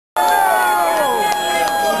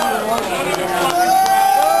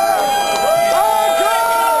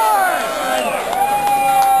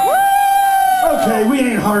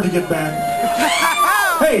hard to get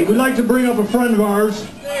back. Hey, we'd like to bring up a friend of ours.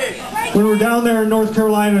 We were down there in North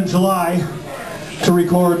Carolina in July to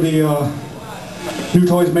record the New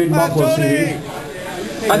Toys Made in Buffalo CD.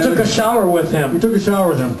 I took a shower with him. We took a shower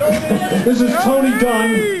with him. This is Tony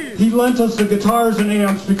Dunn. He lent us the guitars and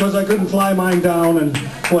amps because I couldn't fly mine down and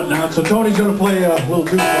whatnot. So Tony's going to play a little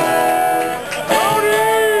doozy.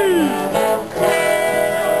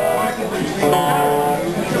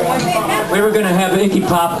 We were going to have Iggy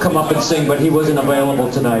Pop come up and sing, but he wasn't available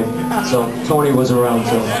tonight. So Tony was around,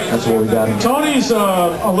 so that's what we got him. Tony's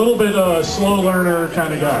a little bit slow learner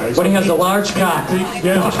kind of guy. But he has a large cock.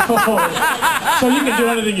 Yeah. So you can do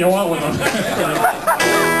anything you want with him.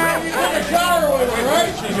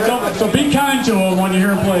 So be kind to him when you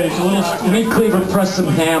hear him play. It's a little. Meet Cleaver press some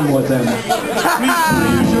ham with him.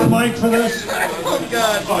 Use your mic for this. Oh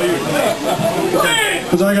God!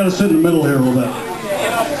 Because I got to sit in the middle here a little bit.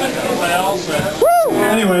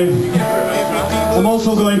 Anyway, I'm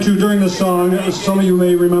also going to, during the song, as some of you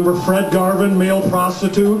may remember, Fred Garvin, male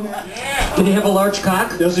prostitute. Did he have a large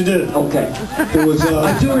cock? Yes, he did. Okay. It was.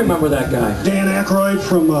 I do remember that guy. Dan Aykroyd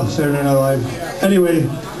from Saturday Night Live. Anyway,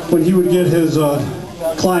 when he would get his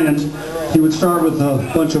client, he would start with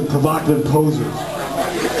a bunch of provocative poses.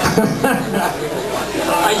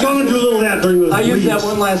 I'm going to do a little of that during the I used that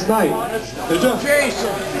one last night. Did you?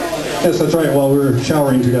 Yes, that's right, while we were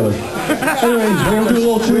showering together. Anyway, we're going to do a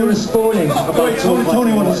little tune. We were spooning. Wait,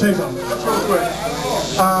 Tony wanted to say something. Real quick.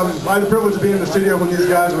 I had the privilege of being in the studio when these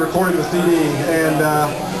guys were recording the CD, and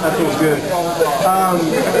that feels good.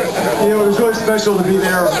 You know, it was really special to be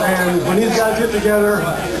there, and when these guys get together,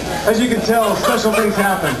 as you can tell, special things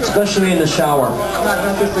happen. Especially in the shower.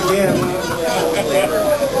 Not this again.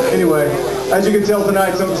 Anyway, as you can tell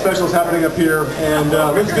tonight, something special is happening up here, and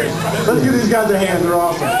let's give these guys a hand. They're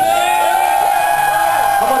awesome.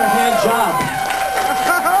 How about a hand job?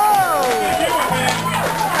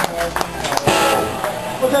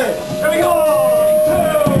 Okay, here we go!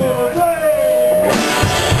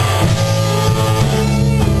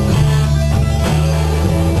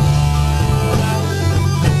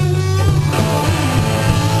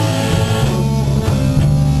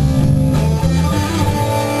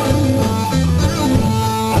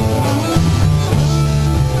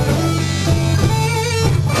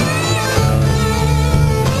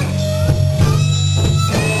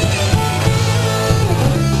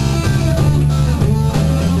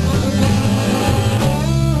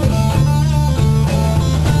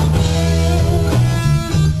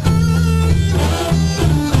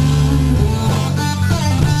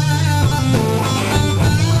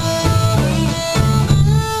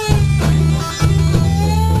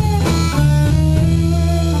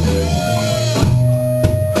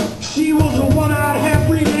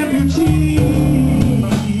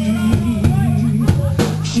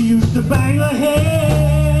 Bang her head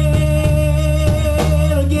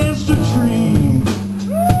against a tree.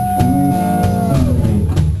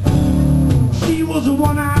 She was a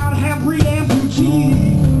one-eyed half-breed amputee.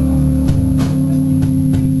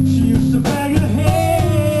 She used to bang her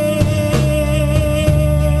head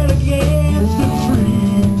against a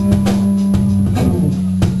tree.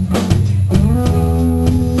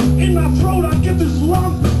 In my throat I get this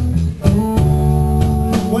lump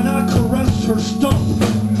when I caressed her stump.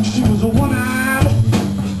 She was a one-eyed,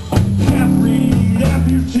 half-breed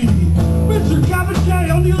amputee. Mr.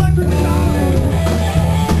 Capitan on the electric guitar.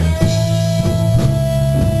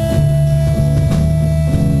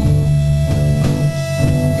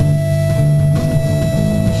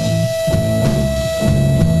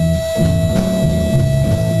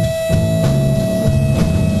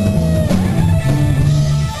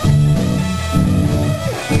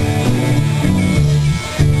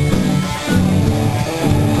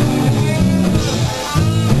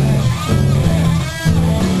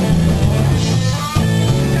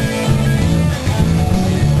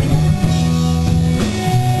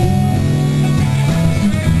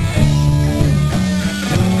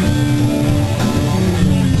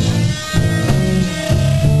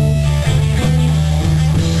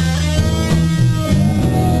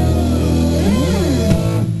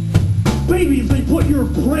 Baby, if they put your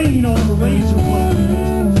brain on a razor blade,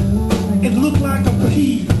 it looked like a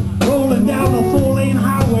pea rolling down a four-lane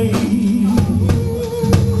highway.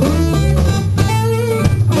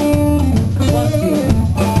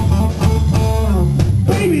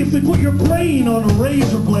 Baby, if they put your brain on a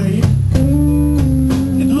razor blade,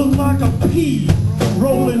 it looked like a pea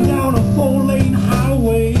rolling down a four-lane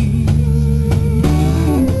highway.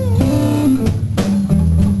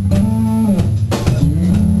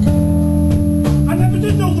 I never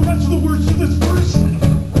did know the rest of the words to this verse,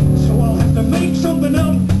 so I'll have to make something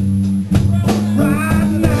up.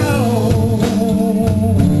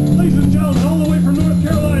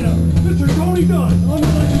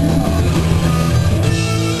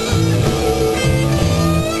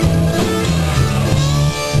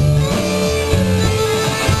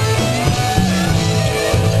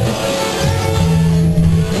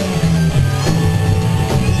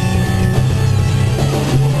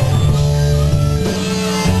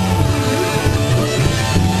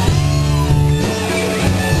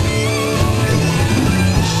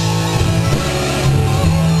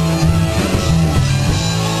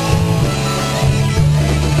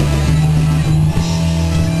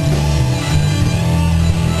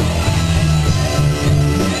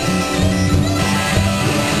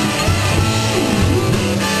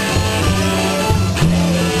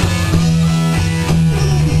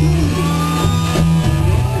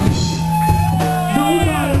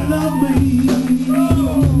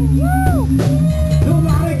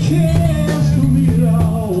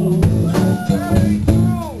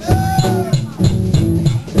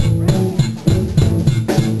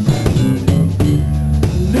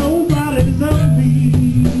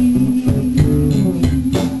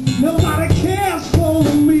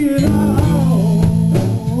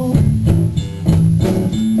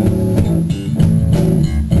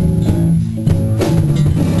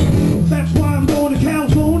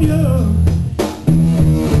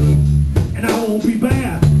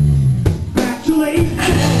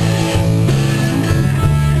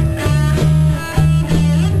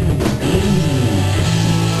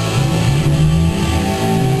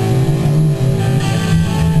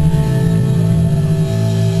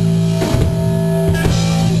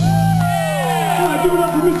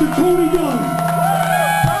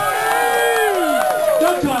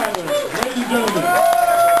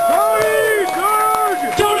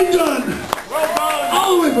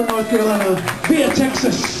 Carolina via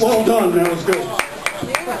Texas. Well done, that was good.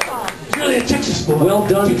 It's really a Texas boy. Well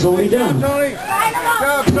done, Tony Dunn.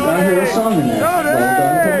 I hear a song in there. Well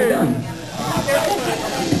done, Tony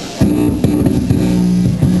Dunn.